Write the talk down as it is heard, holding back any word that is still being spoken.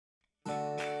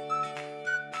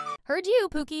Heard you,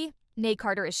 Pookie. Reginae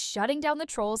Carter is shutting down the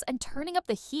trolls and turning up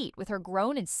the heat with her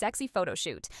grown and sexy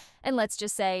photoshoot. And let's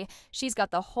just say, she's got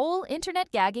the whole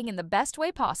internet gagging in the best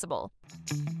way possible.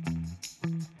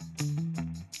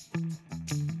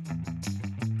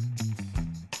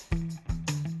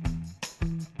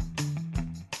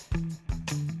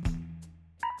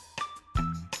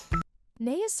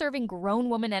 Reginae is serving grown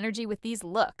woman energy with these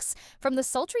looks, from the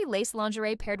sultry lace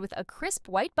lingerie paired with a crisp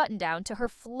white button-down to her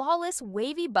flawless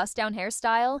wavy bust-down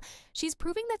hairstyle. She's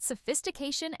proving that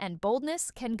sophistication and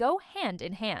boldness can go hand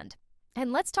in hand.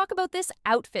 And let's talk about this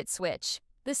outfit switch.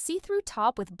 The see-through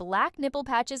top with black nipple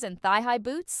patches and thigh-high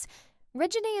boots.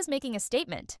 Reginae is making a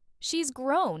statement. She's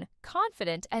grown,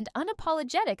 confident, and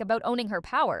unapologetic about owning her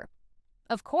power.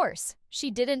 Of course, she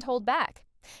didn't hold back.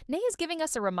 Reginae is giving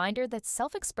us a reminder that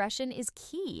self-expression is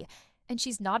key, and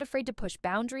she's not afraid to push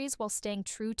boundaries while staying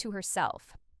true to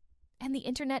herself. And the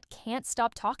internet can't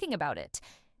stop talking about it.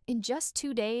 In just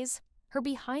 2 days, her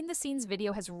behind-the-scenes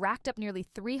video has racked up nearly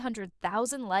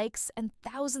 300,000 likes and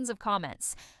thousands of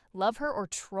comments. Love her or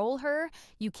troll her,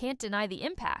 you can't deny the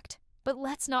impact. But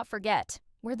let's not forget,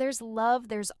 where there's love,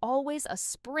 there's always a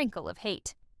sprinkle of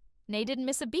hate. Reginae didn't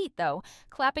miss a beat, though,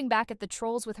 clapping back at the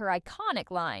trolls with her iconic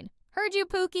line, "Heard you,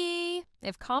 Pookie!"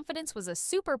 If confidence was a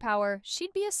superpower,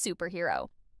 she'd be a superhero.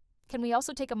 Can we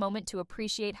also take a moment to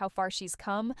appreciate how far she's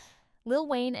come? Lil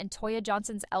Wayne and Toya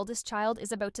Johnson's eldest child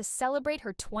is about to celebrate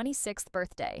her 26th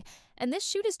birthday, and this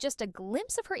shoot is just a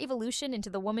glimpse of her evolution into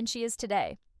the woman she is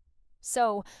today.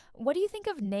 So, what do you think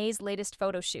of Reginae's latest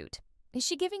photo shoot? Is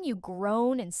she giving you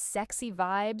grown and sexy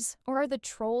vibes, or are the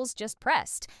trolls just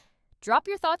pressed? Drop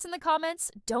your thoughts in the comments,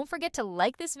 don't forget to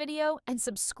like this video, and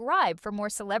subscribe for more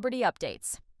celebrity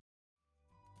updates.